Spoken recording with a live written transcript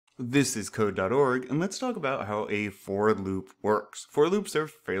This is code.org, and let's talk about how a for loop works. For loops are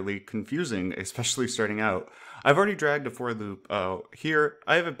fairly confusing, especially starting out. I've already dragged a for loop here.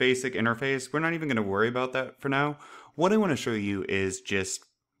 I have a basic interface. We're not even going to worry about that for now. What I want to show you is just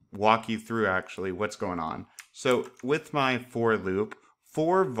walk you through actually what's going on. So with my for loop,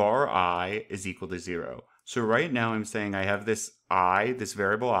 for var I is equal to 0. So right now I'm saying I have this I, this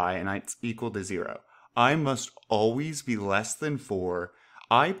variable I, and it's equal to 0. I must always be less than 4.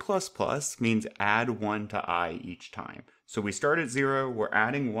 I++ means add 1 to I each time. So we start at 0, we're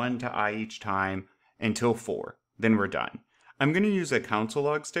adding 1 to I each time until 4. Then we're done. I'm going to use a console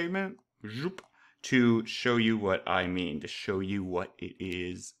log statement to show you what I mean, to show you what it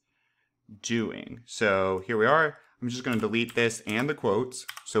is doing. So here we are. I'm just going to delete this and the quotes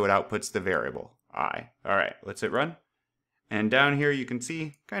so it outputs the variable I. All right, let's hit run. And down here you can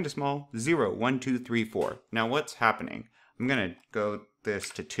see, kind of small, 0, 1, 2, 3, 4. Now what's happening? I'm going to go this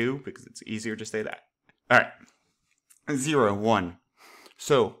to 2 because it's easier to say that. All right, 0, 1.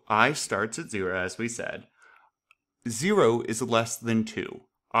 So I starts at 0, as we said. 0 is less than 2,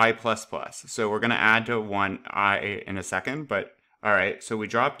 I++. So we're going to add to 1 I in a second, but all right, so we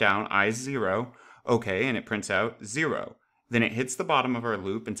drop down, I is 0, okay, and it prints out 0. Then it hits the bottom of our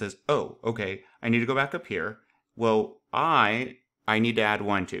loop and says, oh, okay, I need to go back up here. Well, I need to add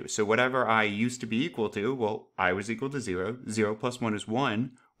 1 to. So whatever I used to be equal to, well, I was equal to 0. 0 plus 1 is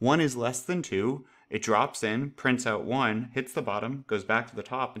 1. 1 is less than 2. It drops in, prints out 1, hits the bottom, goes back to the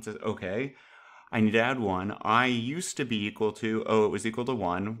top and says, okay, I need to add 1. I used to be equal to, oh, it was equal to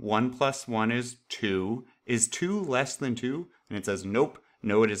 1. 1 plus 1 is 2. Is 2 less than 2? And it says, nope,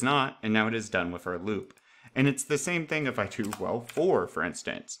 no it is not. And now it is done with our loop. And it's the same thing if I do, well, 4, for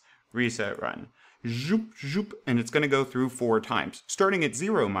instance. Reset run. Zoop, zoop, and it's going to go through 4 times. Starting at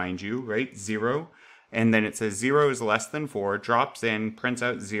 0, mind you, right? 0. And then it says 0 is less than 4, drops in, prints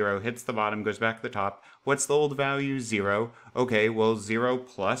out 0, hits the bottom, goes back to the top. What's the old value? 0. Okay, well, 0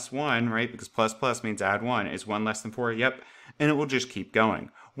 plus 1, right? Because plus plus means add 1. Is 1 less than 4? Yep. And it will just keep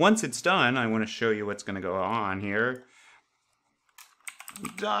going. Once it's done, I want to show you what's going to go on here.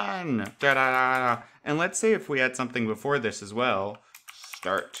 Done. Da-da-da-da. And let's say if we had something before this as well.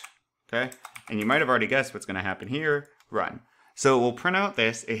 Start. Okay? And you might have already guessed what's going to happen here. Run. So we'll print out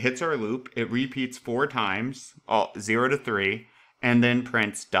this. It hits our loop. It repeats 4 times, 0 to 3, and then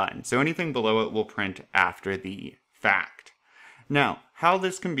prints done. So anything below it will print after the fact. Now, how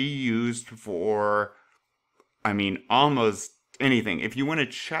this can be used for, almost anything. If you want to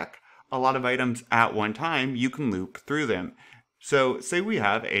check a lot of items at one time, you can loop through them. So say we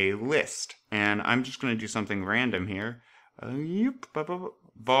have a list, and I'm just going to do something random here.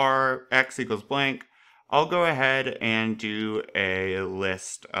 Var x equals blank. I'll go ahead and do a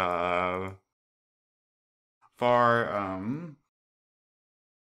list of var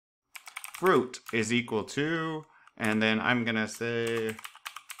fruit is equal to, and then I'm going to say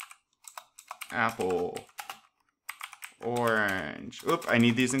apple, orange. Oop, I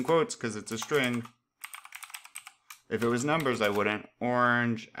need these in quotes because it's a string. If it was numbers, I wouldn't.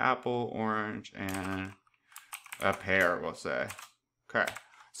 Orange, apple, orange, and a pear, we'll say. Okay.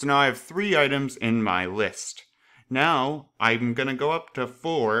 So now I have 3 items in my list. Now I'm going to go up to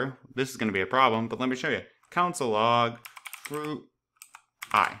 4. This is going to be a problem, but let me show you. Console log fruit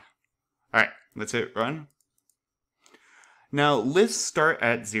I. All right, let's hit run. Now lists start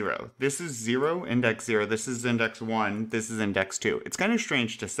at 0. This is 0, index 0. This is index 1. This is index 2. It's kind of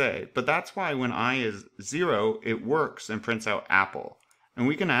strange to say, but that's why when I is 0, it works and prints out apple. And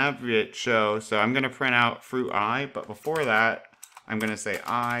we can have it show, so I'm going to print out fruit I, but before that, I'm going to say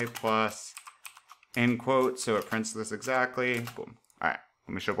I plus end quote, so it prints this exactly. Boom. All right,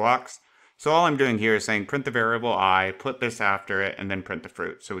 let me show blocks. So all I'm doing here is saying print the variable I, put this after it, and then print the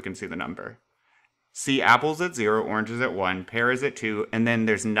fruit so we can see the number. See, apple's at 0, orange is at 1, pear is at 2, and then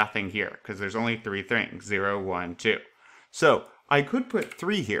there's nothing here because there's only 3 things, 0, 1, 2. So I could put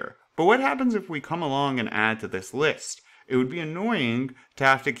 3 here, but what happens if we come along and add to this list? It would be annoying to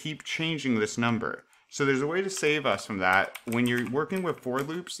have to keep changing this number. So there's a way to save us from that. When you're working with for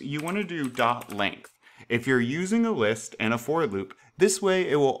loops, you want to do dot length. If you're using a list and a for loop, this way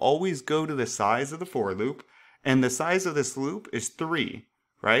it will always go to the size of the for loop, and the size of this loop is 3,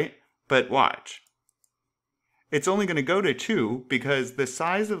 right? But watch. It's only going to go to 2 because the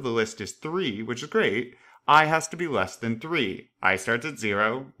size of the list is 3, which is great. I has to be less than 3. I starts at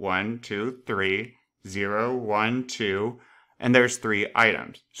 0, 1, 2, 3, 0, 1, 2, and there's 3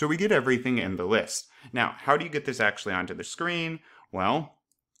 items. So we get everything in the list. Now, how do you get this actually onto the screen? Well,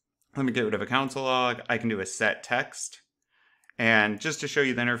 let me get rid of a console log. I can do a set text. And just to show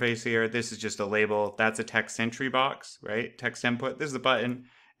you the interface here, this is just a label. That's a text entry box, right? Text input. This is a button.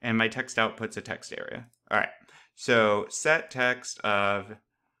 and my text output's a text area. All right, so set text of,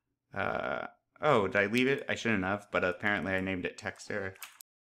 oh, did I leave it? I shouldn't have, but apparently I named it text area.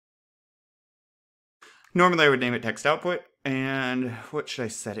 Normally I would name it text output, and what should I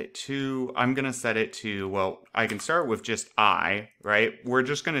set it to? I'm gonna set it to, well, I can start with just I, right? We're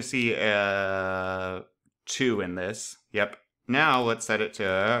just gonna see 2 in this. Yep. Now let's set it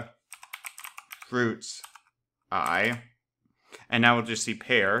to fruits I, and now we'll just see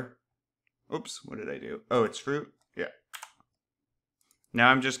pear. Oops, what did I do? Oh, it's fruit? Yeah. Now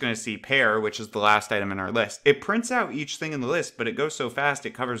I'm just gonna see pear, which is the last item in our list. It prints out each thing in the list, but it goes so fast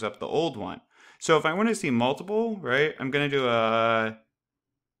it covers up the old one. So if I want to see multiple, right, I'm going to do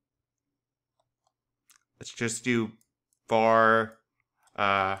let's just do var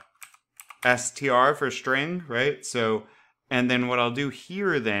str for string, right? So, and then what I'll do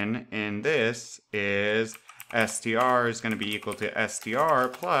here then in this is str is going to be equal to str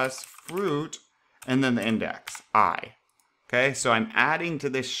plus fruit and then the index, I. Okay, so I'm adding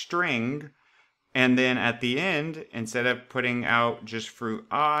to this string, and then at the end, instead of putting out just fruit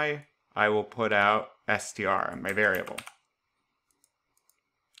I will put out str, my variable.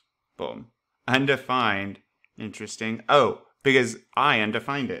 Boom. Undefined. Interesting. Oh, because I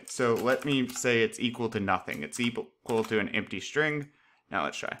undefined it. So let me say it's equal to nothing. It's equal to an empty string. Now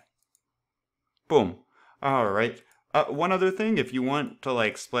let's try. Boom. All right. One other thing, if you want to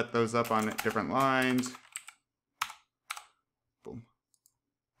like split those up on different lines. Boom.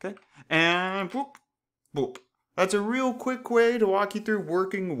 Okay. And boop, boop. That's a real quick way to walk you through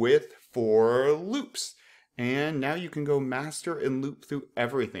working with for loops. And now you can go master and loop through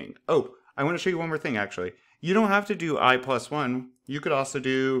everything. Oh, I want to show you one more thing actually. You don't have to do I plus 1. You could also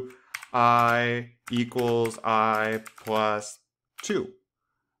do I equals I plus 2.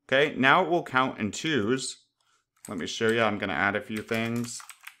 Okay, now it will count in 2s. Let me show you. I'm going to add a few things.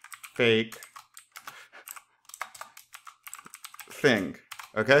 Fake thing.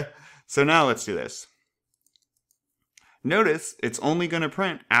 Okay, so now let's do this. Notice it's only going to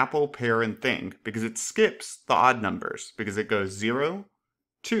print apple, pear, and thing because it skips the odd numbers because it goes 0,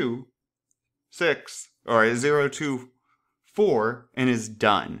 2, 6, or 0, 2, 4, and is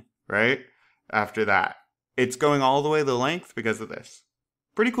done, right? After that. It's going all the way the length because of this.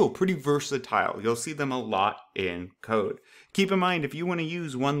 Pretty cool, pretty versatile. You'll see them a lot in code. Keep in mind, if you want to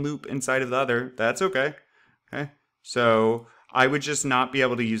use one loop inside of the other, that's okay. Okay, so I would just not be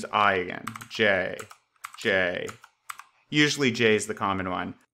able to use I again. J, J. Usually J is the common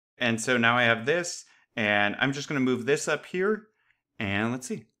one. And so now I have this, and I'm just going to move this up here, and let's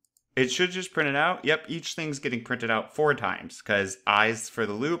see. It should just print it out. Yep, each thing's getting printed out 4 times, because I's for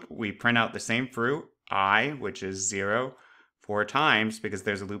the loop, we print out the same fruit, I, which is 0, 4 times, because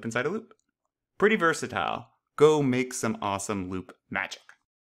there's a loop inside a loop. Pretty versatile. Go make some awesome loop magic.